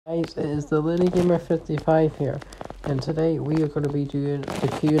Guys, it is the Lily Gamer 55 here, and today we are going to be doing the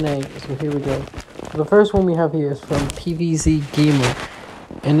Q&A, so here we go. The first one we have here is from PVZ Gamer,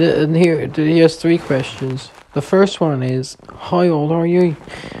 and here he has 3 questions. The first one is, how old are you?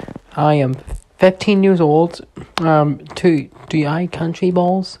 I am 15 years old. 2, do I country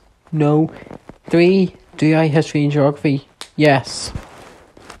balls? No. 3, do I history and geography? Yes.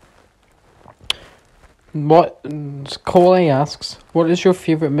 Cole asks, what is your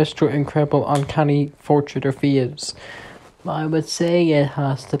favourite Mr. Incredible Uncanny Portrait or Phase? I would say it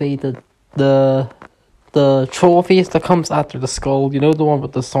has to be the troll face that comes after the skull. You know, the one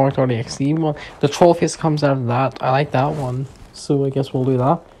with the Sonic or the Extreme one? The troll face comes out of that. I like that one. So I guess we'll do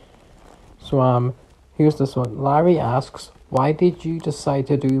that. So here's this one. Larry asks, why did you decide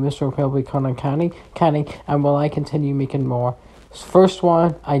to do Mr. Incredible Uncanny, and will I continue making more? First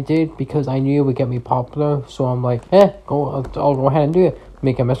one I did because I knew it would get me popular, so I'm like, I'll go ahead and do it.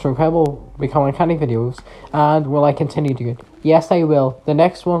 Make a Mr. Incredible Become Uncanny videos. And will I continue doing it? Yes, I will. The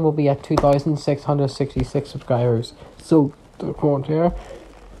next one will be at 2,666 subscribers. So, go on here.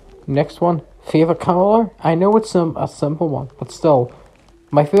 Next one, favorite color? I know it's a simple one, but still,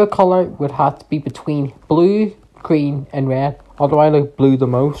 my favorite color would have to be between blue, green, and red. Although I like blue the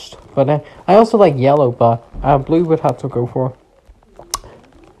most, but I also like yellow, but blue would have to go for.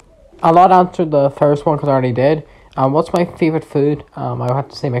 I'll not answer the first one because I already did. What's my favourite food? I would have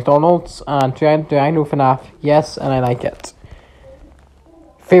to say McDonald's. And do I know FNAF? Yes, and I like it.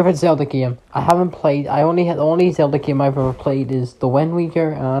 Favourite Zelda game? I haven't played. The only Zelda game I've ever played is The Wind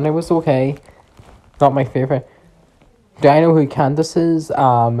Waker, and it was okay. Not my favourite. Do I know who Candace is?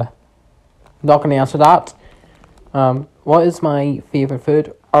 Not going to answer that. What is my favourite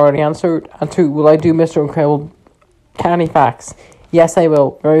food? Already answered. And 2, will I do Mr. Incredible Canny Facts? Yes, I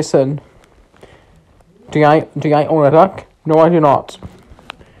will, very soon. Do I own a duck? No, I do not.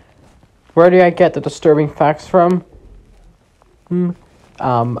 Where do I get the disturbing facts from?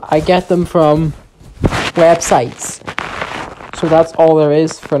 I get them from websites. So that's all there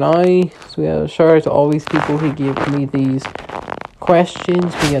is for now. So yeah, shout out to all these people who gave me these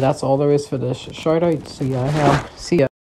questions. But yeah, that's all there is for this shout out. So yeah, see ya.